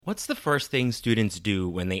What's the first thing students do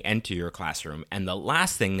when they enter your classroom and the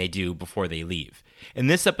last thing they do before they leave? In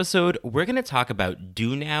this episode, we're going to talk about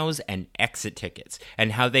do-nows and exit tickets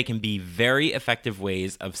and how they can be very effective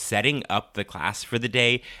ways of setting up the class for the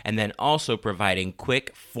day and then also providing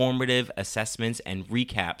quick, formative assessments and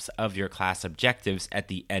recaps of your class objectives at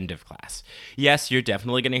the end of class. Yes, you're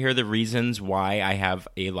definitely going to hear the reasons why I have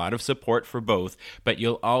a lot of support for both, but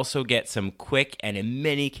you'll also get some quick and in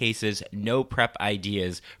many cases, no prep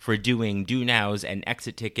ideas for doing do-nows and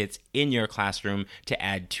exit tickets in your classroom to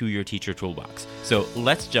add to your teacher toolbox. So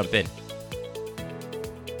let's jump in.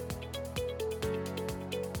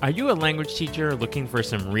 Are you a language teacher looking for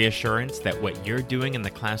some reassurance that what you're doing in the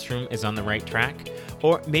classroom is on the right track?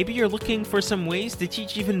 Or maybe you're looking for some ways to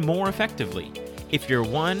teach even more effectively. If you're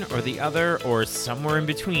one or the other or somewhere in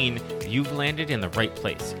between, you've landed in the right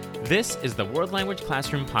place. This is the World Language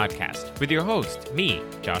Classroom Podcast with your host, me,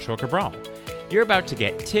 Joshua Cabral. You're about to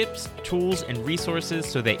get tips, tools, and resources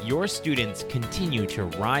so that your students continue to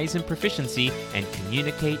rise in proficiency and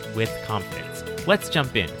communicate with confidence. Let's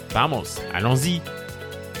jump in. Vamos, allons-y.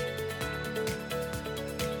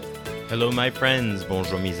 Hello, my friends.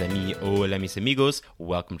 Bonjour, mes amis. Hola, mis amigos.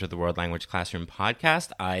 Welcome to the World Language Classroom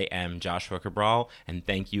Podcast. I am Joshua Cabral, and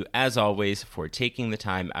thank you, as always, for taking the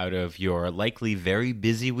time out of your likely very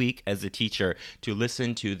busy week as a teacher to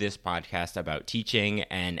listen to this podcast about teaching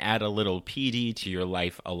and add a little PD to your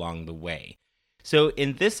life along the way. So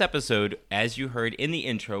in this episode, as you heard in the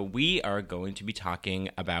intro, we are going to be talking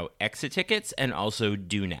about exit tickets and also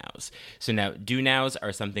do-nows. So now, do-nows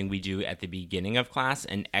are something we do at the beginning of class,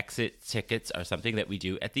 and exit tickets are something that we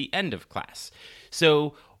do at the end of class.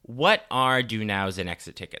 So what are do-nows and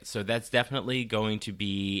exit tickets? So that's definitely going to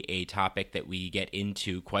be a topic that we get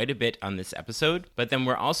into quite a bit on this episode, but then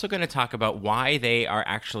we're also going to talk about why they are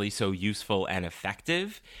actually so useful and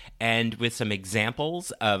effective, and with some examples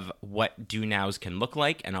of what do-nows can look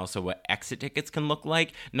like and also what exit tickets can look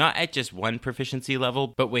like, not at just one proficiency level,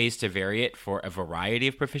 but ways to vary it for a variety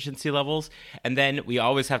of proficiency levels. And then we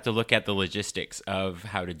always have to look at the logistics of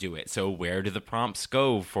how to do it. So where do the prompts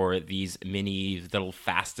go for these mini little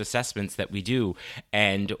fast assessments that we do,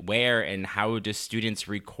 and where and how do students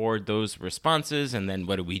record those responses, and then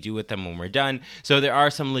what do we do with them when we're done? So there are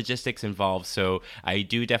some logistics involved, so I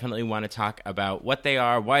do definitely want to talk about what they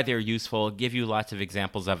are, why they're useful, give you lots of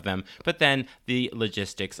examples of them, but then the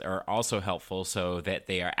logistics are also helpful so that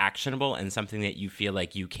they are actionable and something that you feel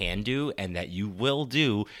like you can do and that you will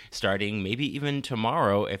do starting maybe even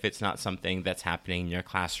tomorrow if it's not something that's happening in your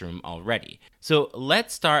classroom already. So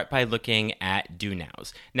let's start by looking at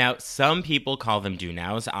do-nows. Now, some people call them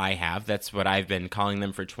do-nows. I have. That's what I've been calling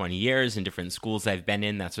them for 20 years. In different schools I've been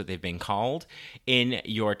in, that's what they've been called. In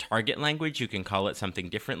your target language, you can call it something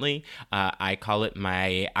differently. I call it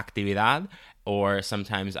my actividad, or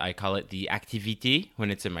sometimes I call it the activité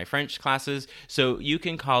when it's in my French classes. So you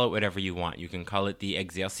can call it whatever you want. You can call it the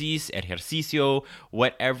exercice, ejercicio,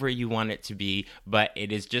 whatever you want it to be, but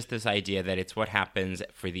it is just this idea that it's what happens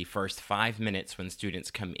for the first 5 minutes when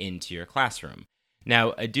students come into your classroom.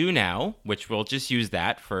 Now, a do-now, which we'll just use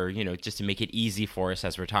that for, just to make it easy for us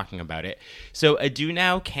as we're talking about it. So a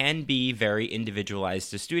do-now can be very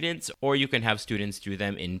individualized to students, or you can have students do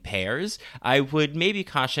them in pairs. I would maybe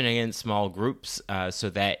caution against small groups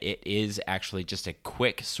so that it is actually just a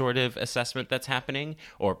quick sort of assessment that's happening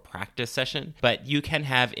or practice session. But you can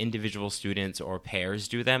have individual students or pairs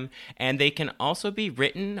do them, and they can also be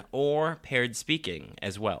written or paired speaking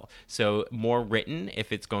as well. So more written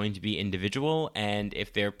if it's going to be individual, and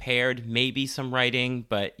if they're paired, maybe some writing,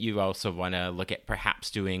 but you also want to look at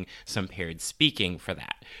perhaps doing some paired speaking for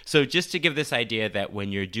that. So just to give this idea that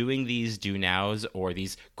when you're doing these do-nows or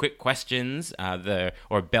these quick questions,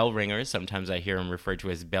 or bell ringers, sometimes I hear them referred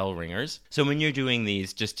to as bell ringers. So when you're doing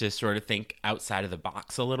these, just to sort of think outside of the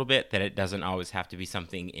box a little bit, that it doesn't always have to be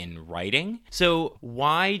something in writing. So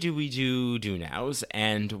why do we do do-nows,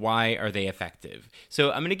 and why are they effective?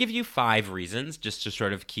 So I'm going to give you 5 reasons just to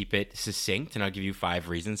sort of keep it succinct, and I'll give you 5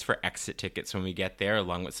 reasons for exit tickets when we get there,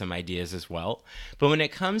 along with some ideas as well. But when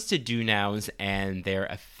it comes to do-nows and their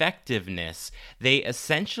effectiveness, they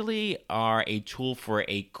essentially are a tool for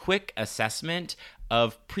a quick assessment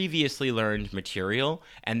of previously learned material,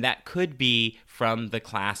 and that could be from the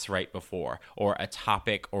class right before, or a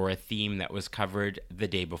topic or a theme that was covered the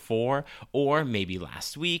day before, or maybe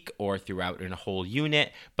last week, or throughout a whole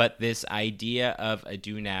unit. But this idea of a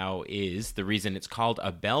do-now is, the reason it's called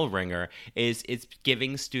a bell ringer, is it's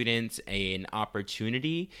giving students an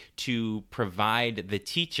opportunity to provide the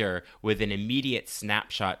teacher with an immediate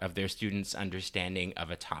snapshot of their students' understanding of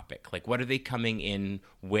a topic. Like, what are they coming in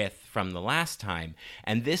with from the last time?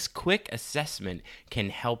 And this quick assessment can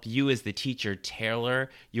help you as the teacher tailor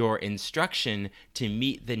your instruction to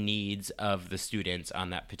meet the needs of the students on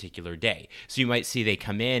that particular day. So you might see they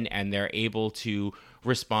come in and they're able to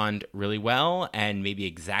respond really well and maybe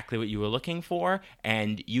exactly what you were looking for,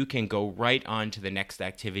 and you can go right on to the next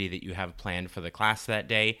activity that you have planned for the class that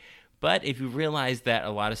day. But if you realize that a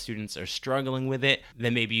lot of students are struggling with it,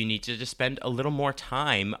 then maybe you need to just spend a little more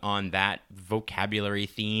time on that vocabulary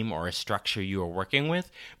theme or a structure you are working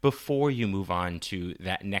with before you move on to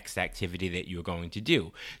that next activity that you're going to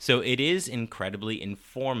do. So it is incredibly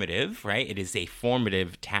informative, right? It is a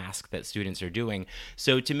formative task that students are doing.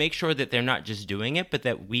 So to make sure that they're not just doing it, but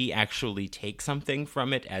that we actually take something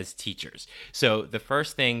from it as teachers. So the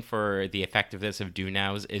first thing for the effectiveness of do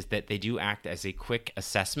nows is that they do act as a quick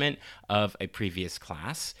assessment of a previous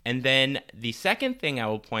class. And then the second thing I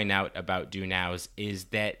will point out about do nows is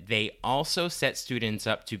that they also set students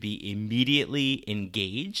up to be immediately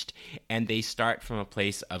engaged, and they start from a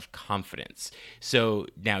place of confidence. So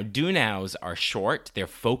now do nows are short, they're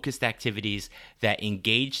focused activities that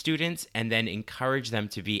engage students and then encourage them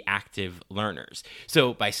to be active learners.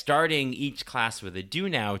 So by starting each class with a do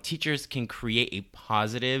now, teachers can create a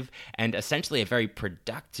positive and essentially a very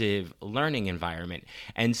productive learning environment.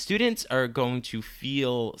 And students are going to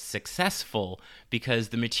feel successful because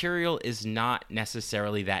the material is not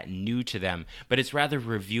necessarily that new to them, but it's rather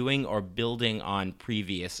reviewing or building on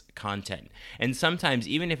previous content. And sometimes,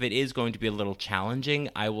 even if it is going to be a little challenging,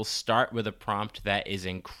 I will start with a prompt that is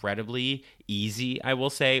incredibly easy, I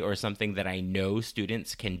will say, or something that I know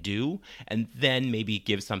students can do, and then maybe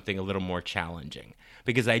give something a little more challenging.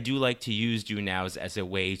 Because I do like to use do nows as a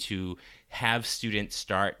way to have students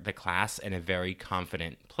start the class in a very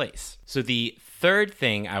confident place. So the third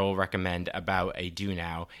thing I will recommend about a do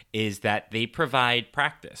now is that they provide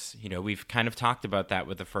practice. You know, we've kind of talked about that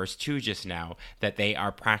with the first two just now, that they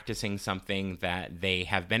are practicing something that they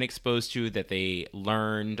have been exposed to, that they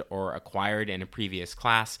learned or acquired in a previous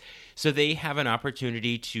class. So they have an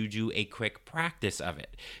opportunity to do a quick practice of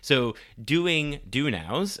it. So doing do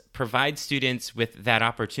nows provides students with that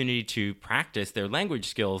opportunity to practice their language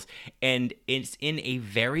skills, and it's in a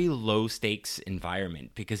very low stakes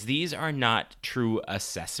environment because these are not true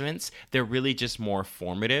assessments. They're really just more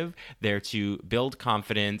formative. They're to build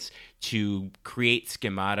confidence, to create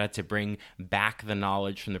schemata, to bring back the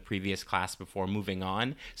knowledge from the previous class before moving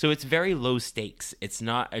on. So it's very low stakes. It's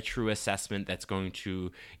not a true assessment that's going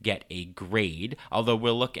to get a grade, although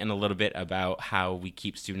we'll look in a little bit about how we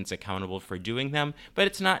keep students accountable for doing them, but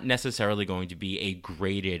it's not necessarily going to be a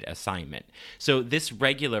graded assignment. So this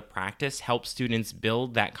regular practice helps students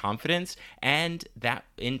build that confidence, and that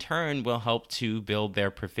in turn will help to build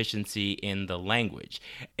their proficiency in the language.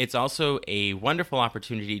 It's also a wonderful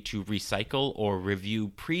opportunity to recycle or review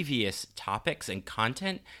previous topics and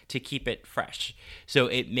content to keep it fresh. So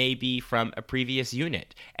it may be from a previous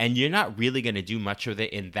unit, and you're not really going to do much of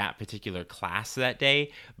it in that particular class that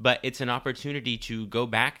day, but it's an opportunity to go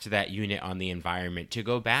back to that unit on the environment, to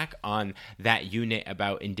go back on that unit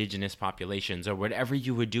about indigenous populations or whatever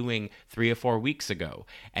you were doing 3 or 4 weeks ago,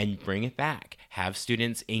 and bring it back. Have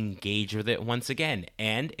students engage with it once again,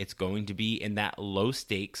 and it's going to be in that low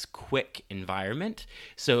stakes, quick environment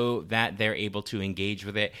so that they're able to engage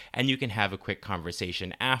with it, and you can have a quick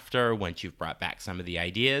conversation after once you've brought back some of the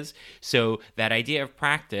ideas. So that idea of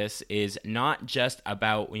practice is not just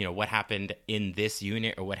about, you know, what happened in this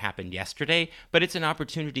unit or what happened yesterday, but it's an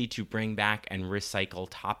opportunity to bring back and recycle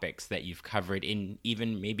topics that you've covered in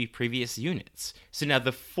even maybe previous units. So now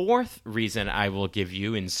the fourth reason I will give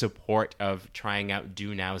you in support of trying out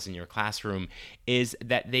do nows in your classroom is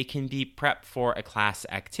that they can be prep for a class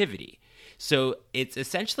activity. So it's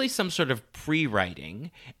essentially some sort of pre-writing,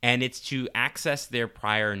 and it's to access their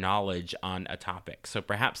prior knowledge on a topic. So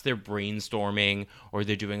perhaps they're brainstorming, or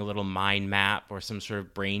they're doing a little mind map or some sort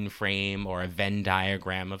of brain frame or a Venn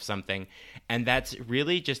diagram of something. And that's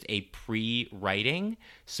really just a pre-writing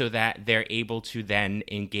so that they're able to then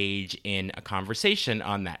engage in a conversation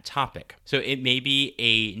on that topic. So it may be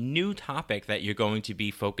a new topic that you're going to be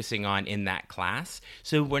focusing on in that class.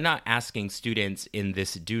 So we're not asking students in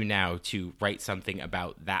this do now to write something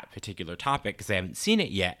about that particular topic because they haven't seen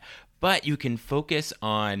it yet. But you can focus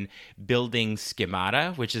on building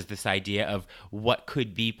schemata, which is this idea of what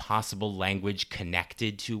could be possible language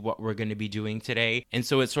connected to what we're going to be doing today. And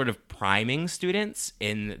so it's sort of priming students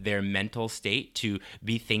in their mental state to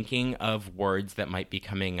be thinking of words that might be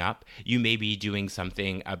coming up. You may be doing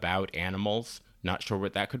something about animals. Not sure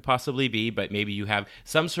what that could possibly be, but maybe you have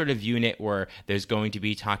some sort of unit where there's going to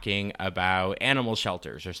be talking about animal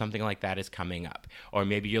shelters or something like that is coming up. Or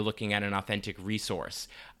maybe you're looking at an authentic resource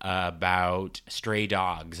about stray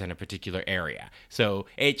dogs in a particular area. So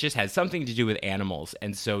it just has something to do with animals.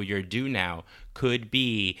 And so your do now could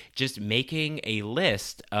be just making a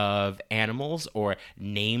list of animals or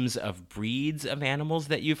names of breeds of animals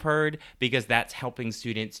that you've heard, because that's helping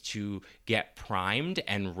students to get primed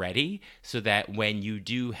and ready so that when you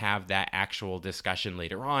do have that actual discussion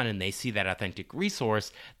later on and they see that authentic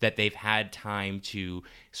resource, that they've had time to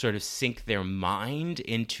sort of sink their mind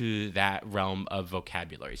into that realm of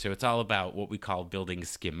vocabulary. So it's all about what we call building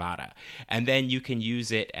schemata. And then you can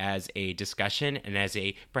use it as a discussion and as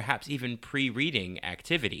a perhaps even pre-reading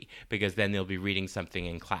activity, because then they'll be reading something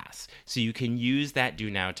in class. So you can use that do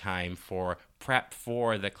now time for prep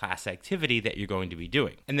for the class activity that you're going to be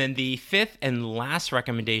doing. And then the fifth and last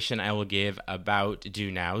recommendation I will give about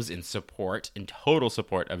do nows in total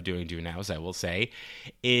support of doing do nows, I will say,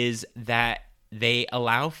 is that they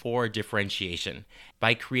allow for differentiation.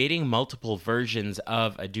 By creating multiple versions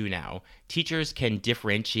of a do now, teachers can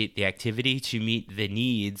differentiate the activity to meet the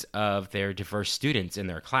needs of their diverse students in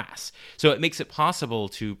their class. So it makes it possible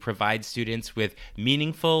to provide students with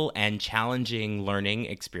meaningful and challenging learning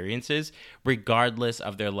experiences, regardless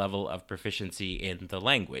of their level of proficiency in the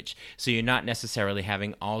language. So you're not necessarily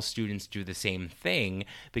having all students do the same thing,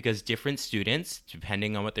 because different students,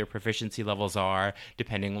 depending on what their proficiency levels are,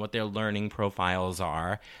 depending on what their learning profiles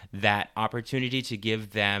are, that opportunity to give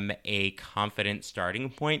them a confident starting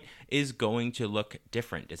point is going to look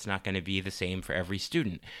different. It's not going to be the same for every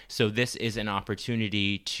student. So this is an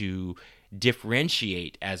opportunity to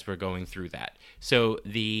differentiate as we're going through that. So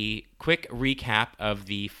the quick recap of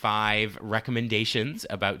the 5 recommendations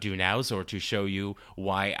about do nows, or to show you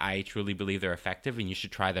why I truly believe they're effective and you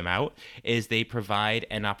should try them out, is they provide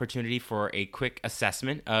an opportunity for a quick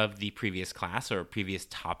assessment of the previous class or previous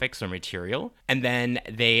topics or material. And then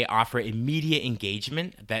they offer immediate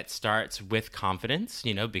engagement that starts with confidence,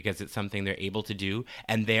 because it's something they're able to do.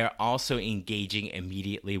 And they're also engaging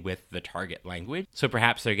immediately with the target language. So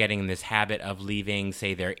perhaps they're getting in this habit of leaving,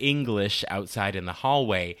 say, their English outside in the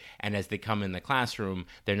hallway, and as they come in the classroom,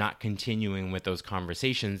 they're not continuing with those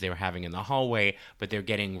conversations they were having in the hallway, but they're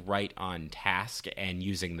getting right on task and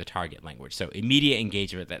using the target language. So immediate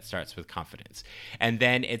engagement that starts with confidence. And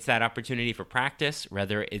then it's that opportunity for practice,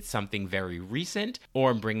 whether it's something very recent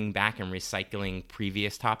or bringing back and recycling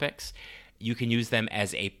previous topics. You can use them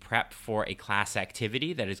as a prep for a class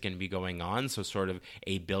activity that is going to be going on, so sort of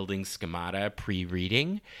a building schemata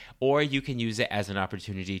pre-reading, or you can use it as an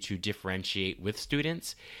opportunity to differentiate with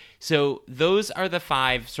students. So those are the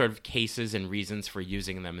 5 sort of cases and reasons for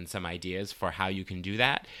using them, and some ideas for how you can do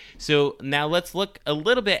that. So now let's look a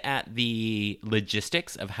little bit at the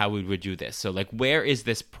logistics of how we would do this. So where is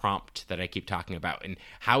this prompt that I keep talking about, and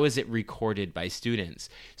how is it recorded by students?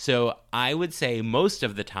 So I would say most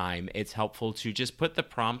of the time it's helpful to just put the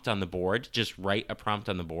prompt on the board, just write a prompt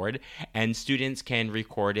on the board, and students can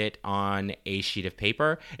record it on a sheet of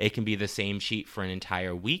paper. It can be the same sheet for an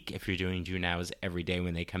entire week if you're doing do nows every day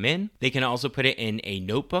when they come in. They can also put it in a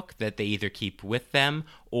notebook that they either keep with them,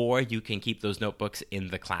 or you can keep those notebooks in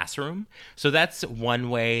the classroom. So that's one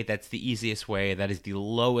way. That's the easiest way. That is the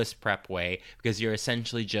lowest prep way, because you're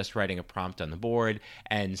essentially just writing a prompt on the board,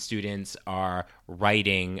 and students are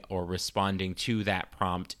writing or responding to that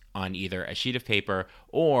prompt on either a sheet of paper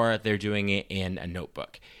or they're doing it in a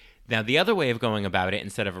notebook. Now, the other way of going about it,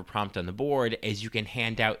 instead of a prompt on the board, is you can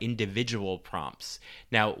hand out individual prompts.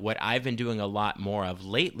 Now, what I've been doing a lot more of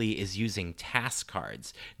lately is using task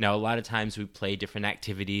cards. Now, a lot of times we play different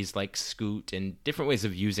activities like Scoot and different ways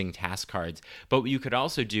of using task cards. But what you could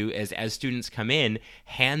also do is, as students come in,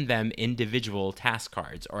 hand them individual task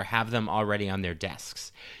cards or have them already on their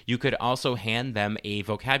desks. You could also hand them a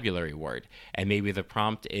vocabulary word, and maybe the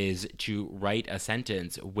prompt is to write a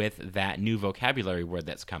sentence with that new vocabulary word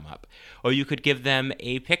that's come up. Or you could give them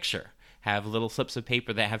a picture, have little slips of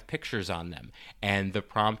paper that have pictures on them, and the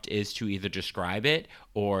prompt is to either describe it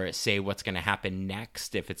or say what's going to happen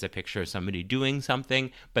next if it's a picture of somebody doing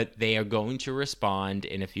something, but they are going to respond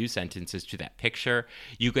in a few sentences to that picture.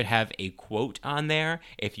 You could have a quote on there.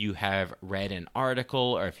 If you have read an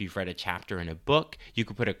article or if you've read a chapter in a book, you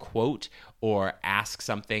could put a quote or ask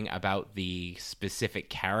something about the specific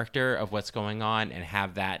character of what's going on and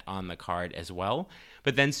have that on the card as well.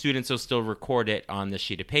 but then students will still record it on the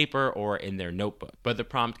sheet of paper or in their notebook. But the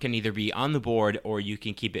prompt can either be on the board or you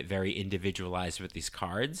can keep it very individualized with these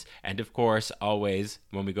cards. And of course, always,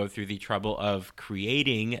 when we go through the trouble of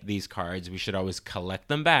creating these cards, we should always collect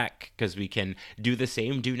them back because we can do the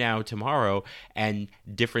same do now tomorrow and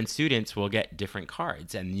different students will get different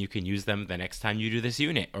cards and you can use them the next time you do this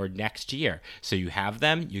unit or next year. So you have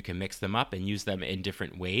them, you can mix them up and use them in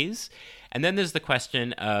different ways. And then there's the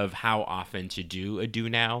question of how often to do a do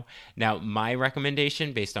now. Now, my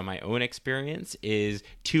recommendation based on my own experience is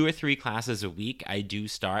 2 or 3 classes a week. I do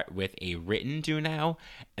start with a written do now.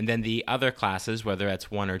 And then the other classes, whether that's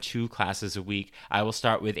 1 or 2 classes a week, I will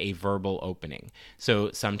start with a verbal opening.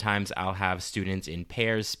 So sometimes I'll have students in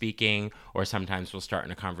pairs speaking, or sometimes we'll start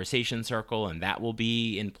in a conversation circle, and that will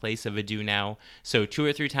be in place of a do now. So 2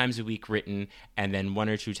 or 3 times a week written, and then 1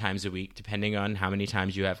 or 2 times a week, depending on how many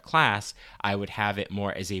times you have class, I would have it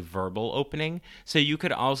more as a verbal opening. So you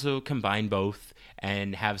could also combine both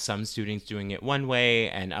and have some students doing it one way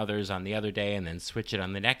and others on the other day and then switch it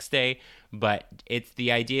on the next day. But it's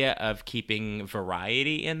the idea of keeping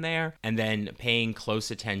variety in there and then paying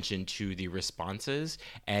close attention to the responses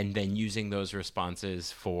and then using those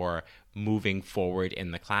responses for moving forward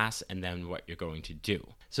in the class and then what you're going to do.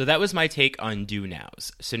 So that was my take on do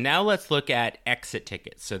nows. So now let's look at exit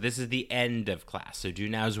tickets. So this is the end of class. So do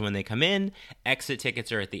nows when they come in, exit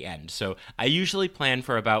tickets are at the end. So I usually plan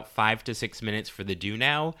for about 5 to 6 minutes for the do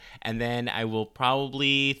now, and then I will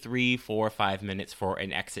probably 3, 4, 5 minutes for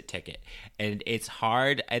an exit ticket. And it's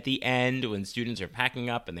hard at the end when students are packing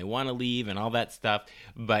up and they want to leave and all that stuff,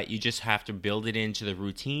 but you just have to build it into the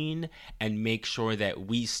routine and make sure that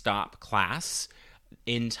we stop class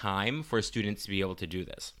in time for students to be able to do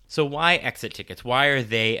this. So why exit tickets? Why are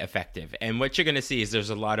they effective? And what you're going to see is there's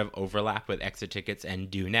a lot of overlap with exit tickets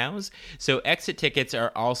and do nows. So exit tickets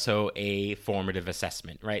are also a formative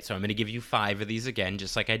assessment, right? So I'm going to give you 5 of these again,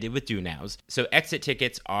 just like I did with do nows. So exit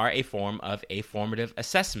tickets are a form of a formative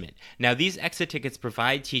assessment. Now, these exit tickets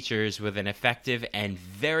provide teachers with an effective and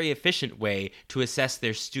very efficient way to assess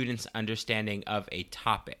their students' understanding of a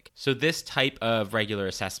topic. So this type of regular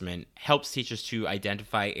assessment helps teachers to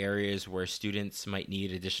identify areas where students might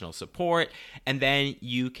need additional support, and then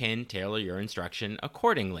you can tailor your instruction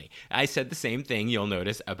accordingly. I said the same thing, you'll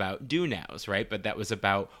notice, about do nows, right? But that was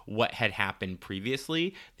about what had happened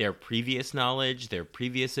previously, their previous knowledge, their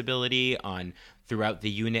previous ability on throughout the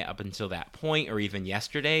unit up until that point, or even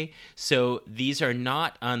yesterday. So these are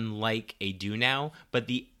not unlike a do now, but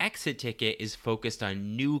the exit ticket is focused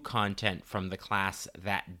on new content from the class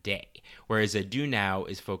that day, whereas a do now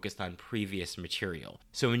is focused on previous material.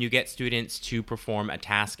 So when you get students to perform a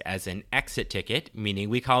task as an exit ticket, meaning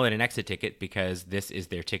we call it an exit ticket because this is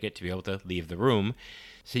their ticket to be able to leave the room,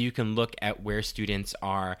 so you can look at where students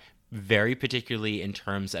are very particularly in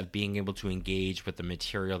terms of being able to engage with the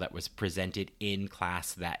material that was presented in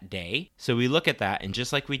class that day. So we look at that, and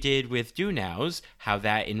just like we did with do nows, how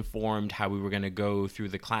that informed how we were going to go through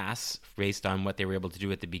the class based on what they were able to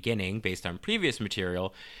do at the beginning, based on previous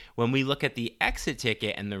material. When we look at the exit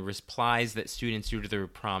ticket and the replies that students do to the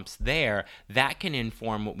prompts there, that can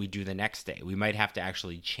inform what we do the next day. We might have to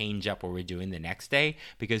actually change up what we're doing the next day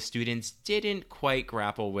because students didn't quite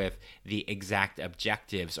grapple with the exact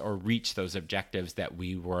objectives or reach those objectives that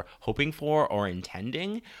we were hoping for or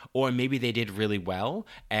intending, or maybe they did really well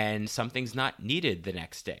and something's not needed the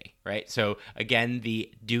next day, right? So again,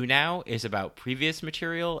 the do now is about previous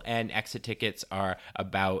material and exit tickets are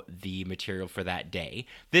about the material for that day.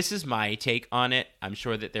 This is my take on it. I'm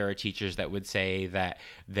sure that there are teachers that would say that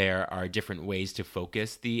there are different ways to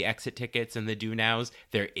focus the exit tickets and the do nows.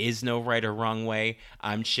 There is no right or wrong way.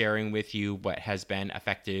 I'm sharing with you what has been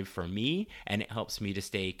effective for me, and it helps me to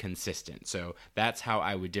stay consistent. So that's how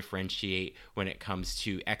I would differentiate when it comes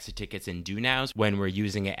to exit tickets and do nows when we're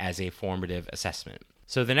using it as a formative assessment.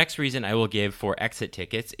 So the next reason I will give for exit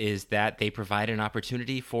tickets is that they provide an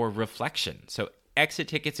opportunity for reflection. So exit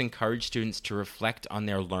tickets encourage students to reflect on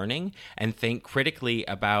their learning and think critically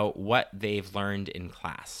about what they've learned in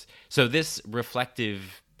class. So this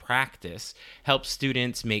reflective practice helps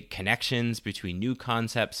students make connections between new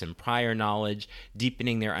concepts and prior knowledge,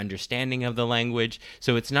 deepening their understanding of the language.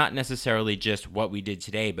 So it's not necessarily just what we did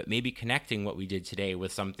today, but maybe connecting what we did today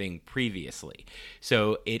with something previously.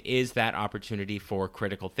 So it is that opportunity for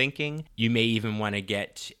critical thinking. You may even want to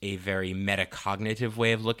get a very metacognitive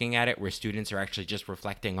way of looking at it, where students are actually just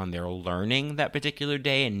reflecting on their learning that particular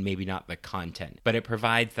day and maybe not the content, but it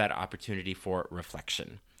provides that opportunity for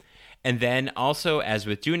reflection. And then also, as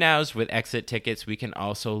with Do Nows, with exit tickets, we can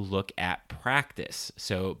also look at practice.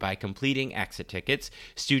 So by completing exit tickets,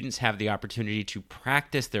 students have the opportunity to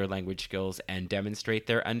practice their language skills and demonstrate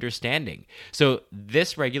their understanding. So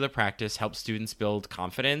this regular practice helps students build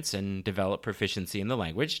confidence and develop proficiency in the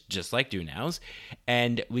language, just like Do Nows.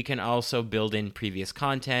 And we can also build in previous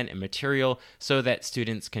content and material so that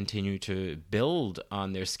students continue to build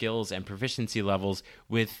on their skills and proficiency levels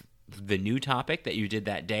with the new topic that you did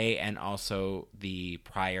that day and also the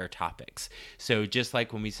prior topics. So just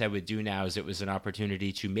like when we said with Do Nows, it was an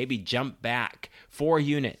opportunity to maybe jump back 4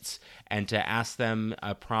 units and to ask them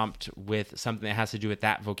a prompt with something that has to do with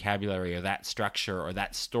that vocabulary or that structure or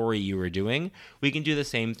that story you were doing. We can do the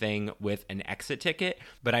same thing with an exit ticket,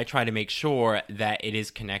 but I try to make sure that it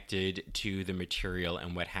is connected to the material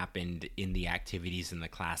and what happened in the activities in the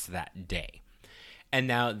class that day. And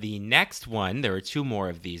now the next one, there are 2 more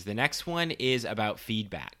of these. The next one is about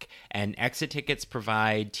feedback. And exit tickets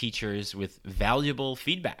provide teachers with valuable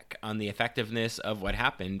feedback on the effectiveness of what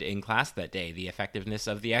happened in class that day, the effectiveness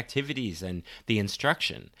of the activities and the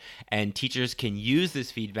instruction. And teachers can use this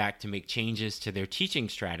feedback to make changes to their teaching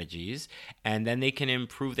strategies, and then they can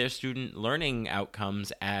improve their student learning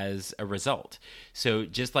outcomes as a result. So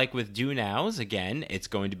just like with Do Nows, again, it's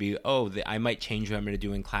going to be, I might change what I'm going to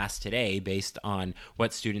do in class today based on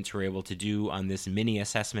what students were able to do on this mini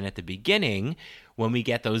assessment at the beginning. When we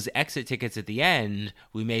get those exit tickets at the end,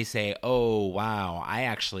 we may say, oh, wow, I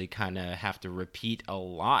actually kind of have to repeat a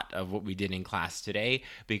lot of what we did in class today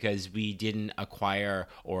because we didn't acquire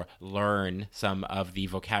or learn some of the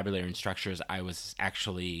vocabulary and structures I was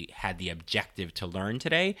actually had the objective to learn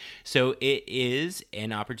today. So it is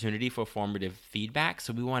an opportunity for formative feedback.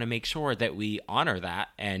 So we want to make sure that we honor that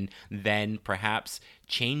and then perhaps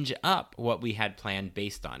change up what we had planned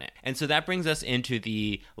based on it. And so that brings us into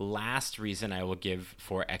the last reason I will give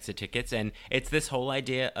for exit tickets, and it's this whole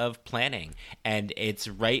idea of planning. And it's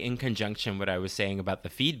right in conjunction what I was saying about the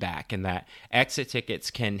feedback, and that exit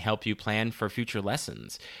tickets can help you plan for future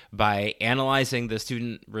lessons. By analyzing the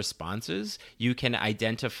student responses, you can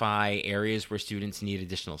identify areas where students need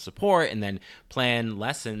additional support and then plan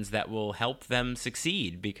lessons that will help them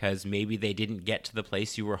succeed because maybe they didn't get to the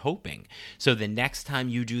place you were hoping. So the next time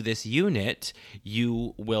you do this unit,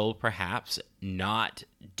 you will perhaps not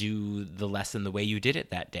do the lesson the way you did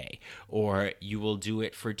it that day, or you will do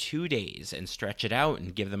it for 2 days and stretch it out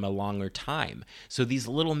and give them a longer time. So these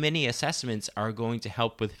little mini assessments are going to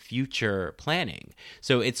help with future planning.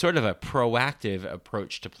 So it's sort of a proactive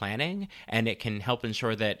approach to planning, and it can help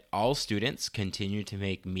ensure that all students continue to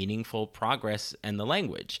make meaningful progress in the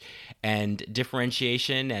language. And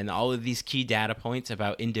differentiation and all of these key data points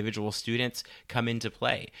about individual students come into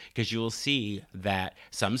play, because you will see that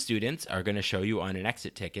some students are going to show you on an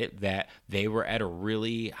exit ticket that they were at a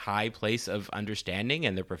really high place of understanding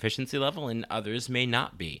and their proficiency level, and others may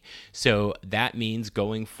not be. So that means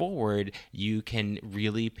going forward, you can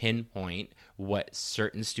really pinpoint what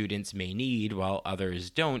certain students may need while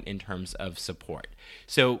others don't in terms of support.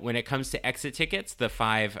 So when it comes to exit tickets, the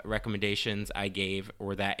 5 recommendations I gave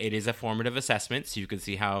were that it is a formative assessment, so you can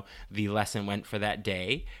see how the lesson went for that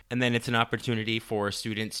day. And then it's an opportunity for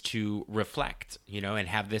students to reflect, and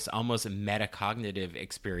have this almost metacognitive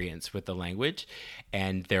experience with the language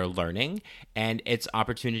and their learning. And it's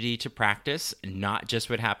opportunity to practice not just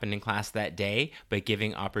what happened in class that day, but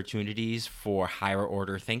giving opportunities for higher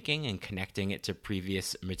order thinking and connecting it to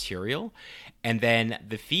previous material. And then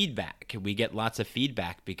the feedback. We get lots of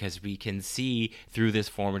feedback because we can see through this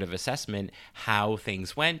formative assessment how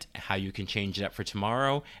things went, how you can change it up for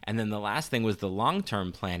tomorrow. And then the last thing was the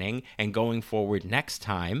long-term planning and going forward next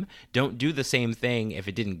time. Don't do the same thing if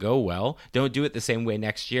it didn't go well. Don't do it the same way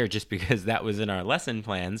next year just because that was in our lesson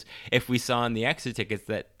plans. If we saw in the exit tickets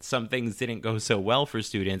that some things didn't go so well for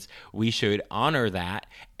students, we should honor that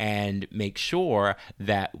and make sure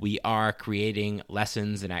that we are creating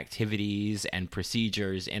lessons and activities and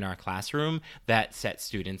procedures in our classroom that set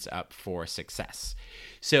students up for success.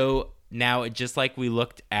 So now, just like we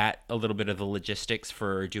looked at a little bit of the logistics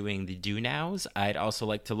for doing the Do Nows, I'd also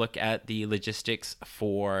like to look at the logistics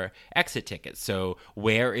for exit tickets. So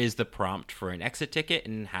where is the prompt for an exit ticket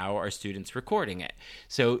and how are students recording it?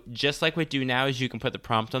 So just like with Do Nows, you can put the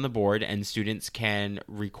prompt on the board and students can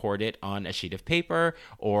record it on a sheet of paper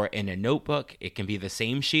or in a notebook. It can be the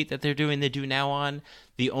same sheet that they're doing the Do Now on.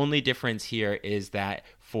 The only difference here is that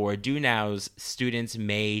for Do Nows, students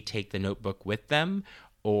may take the notebook with them,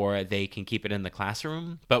 or they can keep it in the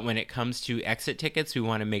classroom. But when it comes to exit tickets, we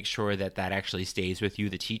want to make sure that that actually stays with you,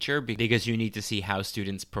 the teacher, because you need to see how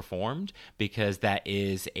students performed, because that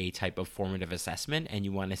is a type of formative assessment, and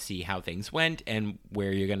you want to see how things went and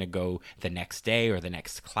where you're going to go the next day or the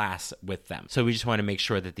next class with them. So we just want to make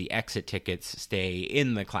sure that the exit tickets stay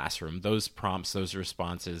in the classroom. Those prompts, those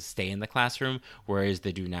responses stay in the classroom, whereas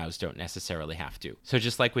the do nows don't necessarily have to. So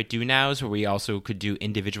just like with do nows, where we also could do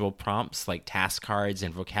individual prompts like task cards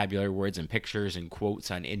and vocabulary words and pictures and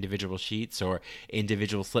quotes on individual sheets or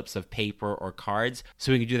individual slips of paper or cards.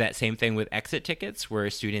 So we can do that same thing with exit tickets, where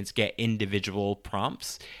students get individual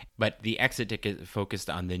prompts, but the exit ticket focused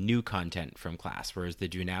on the new content from class, whereas the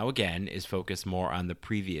do now, again, is focused more on the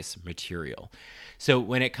previous material. So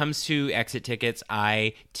when it comes to exit tickets,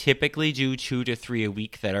 I typically do 2 to 3 a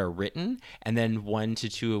week that are written, and then 1 to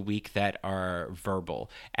 2 a week that are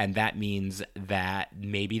verbal. And that means that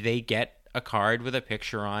maybe they get a card with a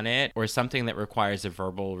picture on it or something that requires a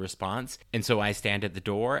verbal response. And so I stand at the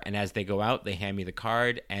door, and as they go out, they hand me the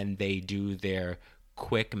card and they do their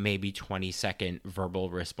quick, maybe 20-second verbal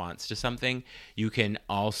response to something. You can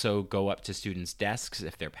also go up to students' desks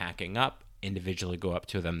if they're packing up, individually go up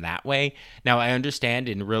to them that way. Now, I understand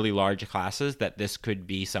in really large classes that this could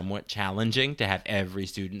be somewhat challenging to have every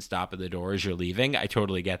student stop at the door as you're leaving. I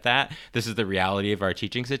totally get that. This is the reality of our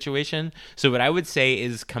teaching situation. So what I would say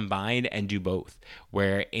is combine and do both,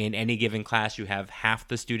 where in any given class you have half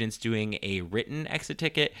the students doing a written exit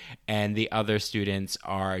ticket and the other students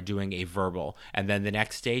are doing a verbal. And then the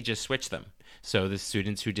next day, just switch them. So the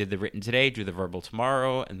students who did the written today do the verbal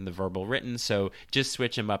tomorrow and the verbal written. So just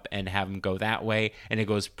switch them up and have them go that way. And it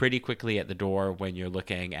goes pretty quickly at the door when you're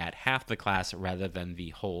looking at half the class rather than the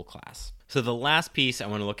whole class. So the last piece I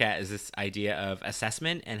want to look at is this idea of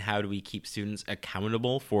assessment and how do we keep students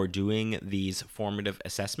accountable for doing these formative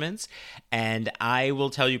assessments. And I will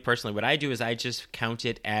tell you personally, what I do is I just count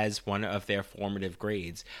it as one of their formative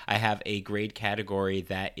grades. I have a grade category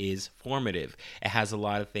that is formative. It has a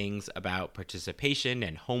lot of things about participation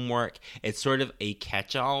and homework. It's sort of a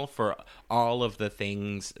catch-all for all of the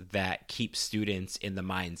things that keep students in the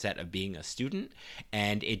mindset of being a student.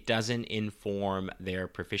 And it doesn't inform their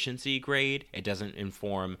proficiency grade. It doesn't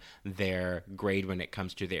inform their grade when it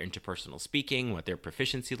comes to their interpersonal speaking, what their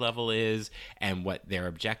proficiency level is, and what their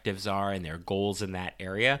objectives are and their goals in that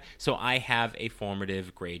area. So I have a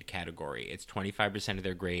formative grade category. It's 25% of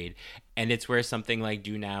their grade, and it's where something like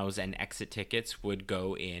do nows and exit tickets would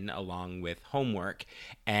go in along with homework.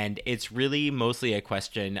 And it's really mostly a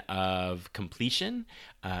question of completion,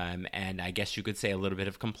 and I guess you could say a little bit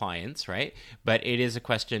of compliance, right? But it is a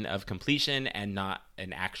question of completion and not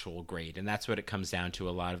an actual grade. And that's what it comes down to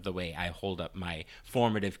a lot of the way I hold up my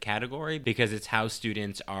formative category, because it's how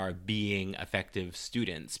students are being effective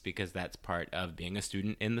students, because that's part of being a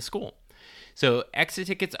student in the school. So exit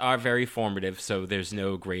tickets are very formative, so there's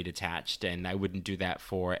no grade attached, and I wouldn't do that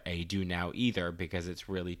for a do now either, because it's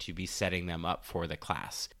really to be setting them up for the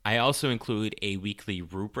class. I also include a weekly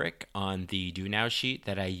rubric on the do now sheet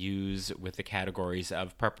that I use with the categories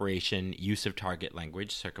of preparation, use of target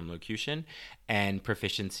language, circumlocution, and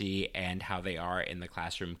proficiency, and how they are in the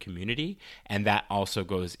classroom community, and that also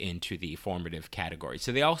goes into the formative category.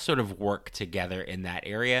 So they all sort of work together in that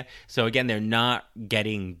area. So again, they're not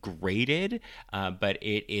getting graded, but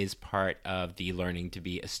it is part of the learning to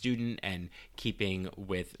be a student and keeping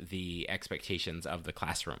with the expectations of the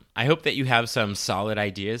classroom. I hope that you have some solid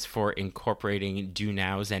ideas for incorporating do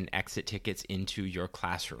nows and exit tickets into your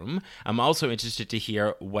classroom. I'm also interested to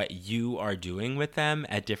hear what you are doing with them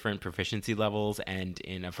at different proficiency levels and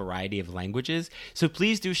in a variety of languages. So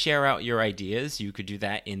please do share out your ideas. You could do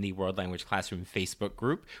that in the World Language Classroom Facebook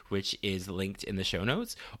group, which is linked in the show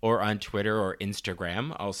notes, or on Twitter or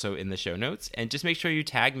Instagram, also in the show notes. And just make sure you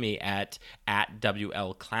tag me at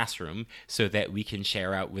WL Classroom so that we can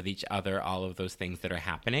share out with each other all of those things that are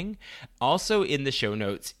happening. Also in the show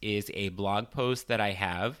notes is a blog post that I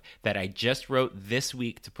have that I just wrote this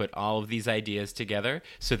week to put all of these ideas together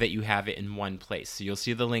so that you have it in one place. So you'll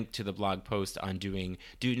see the link to the blog post on doing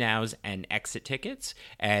do nows and exit tickets,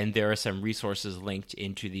 and there are some resources linked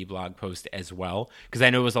into the blog post as well, because I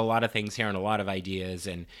know it was a lot of things here and a lot of ideas,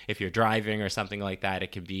 and if you're driving or something like that,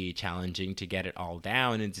 it can be challenging to get it all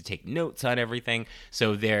down and to take notes on everything.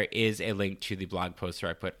 So there is a link to the blog post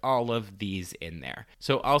where I put all of these in there.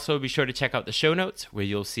 So also be sure to check out the show notes where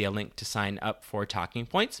you'll see a link to sign up for Talking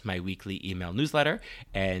Points, my weekly email newsletter.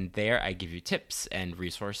 And there I give you tips and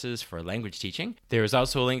resources for language teaching. There is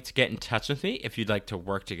also a link to get in touch with me if you'd like to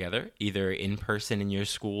work together, either in person in your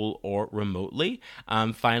school or remotely.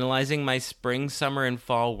 I'm finalizing my spring, summer, and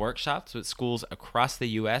fall workshops with schools across the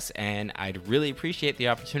U.S., and I'd really appreciate the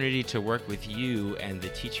opportunity to work with you and the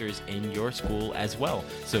teachers in your school as well.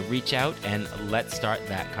 So reach out and let's start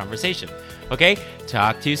that conversation. Okay,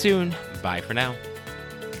 talk to you soon. Bye for now.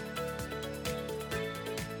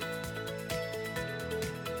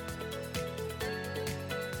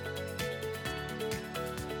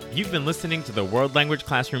 You've been listening to the World Language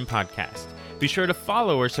Classroom podcast. Be sure to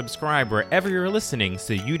follow or subscribe wherever you're listening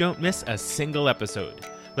so you don't miss a single episode.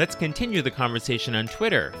 Let's continue the conversation on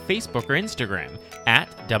Twitter, Facebook, or Instagram at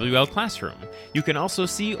WL Classroom. You can also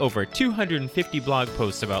see over 250 blog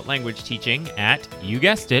posts about language teaching at, you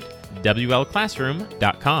guessed it,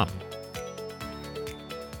 WLClassroom.com.